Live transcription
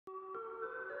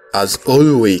as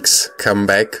all weeks, come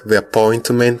back the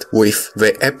appointment with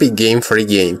the Epic Game Free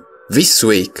game. This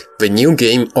week, the new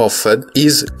game offered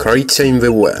is Creature in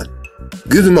the Well.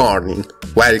 Good morning,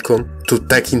 welcome to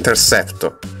Tech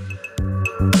Interceptor.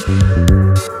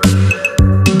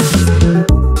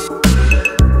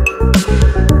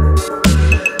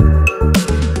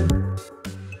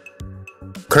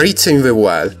 Creature in the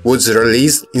Well was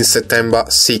released in September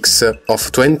 6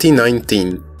 of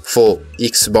 2019 for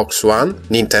Xbox One,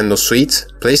 Nintendo Switch,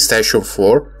 PlayStation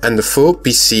 4 and for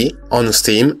PC on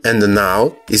Steam, and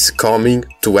now is coming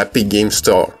to Epic Game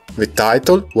Store. The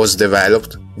title was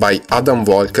developed by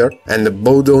Volker and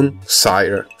Bohdon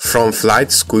Sayre from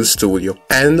Flight School Studio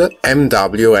and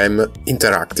MWM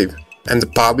Interactive,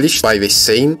 and published by the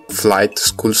same Flight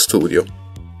School Studio.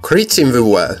 Creature in the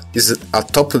Well is a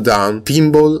top-down,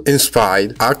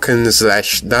 pinball-inspired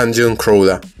hack-and-slash dungeon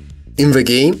crawler. In the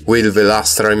game, with the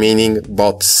last remaining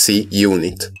Bot C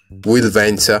unit, will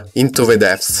venture into the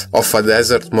depths of a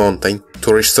desert mountain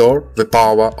to restore the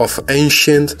power of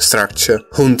ancient structure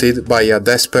haunted by a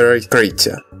desperate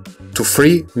creature. To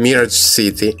free Mirage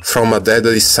City from a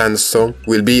deadly sandstorm,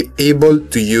 will be able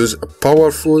to use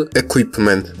powerful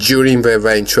equipment during the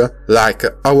adventure, like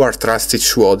our trusty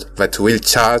sword that will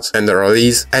charge and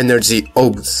release energy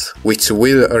orbs, which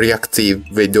will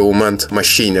reactivate the dormant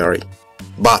machinery.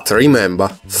 But remember,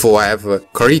 for have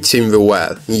Creature in the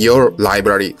Well in your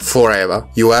library forever,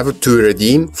 you have to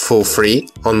redeem for free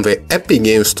on the Epic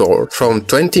Game Store from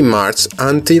 20 March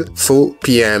until 4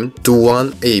 PM to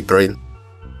 1 April.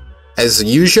 As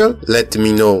usual, let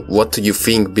me know what you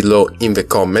think below in the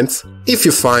comments. If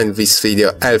you find this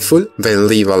video helpful, then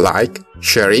leave a like,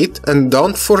 share it and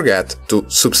don't forget to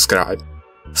subscribe.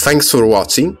 Thanks for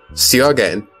watching, see you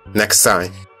again next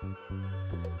time.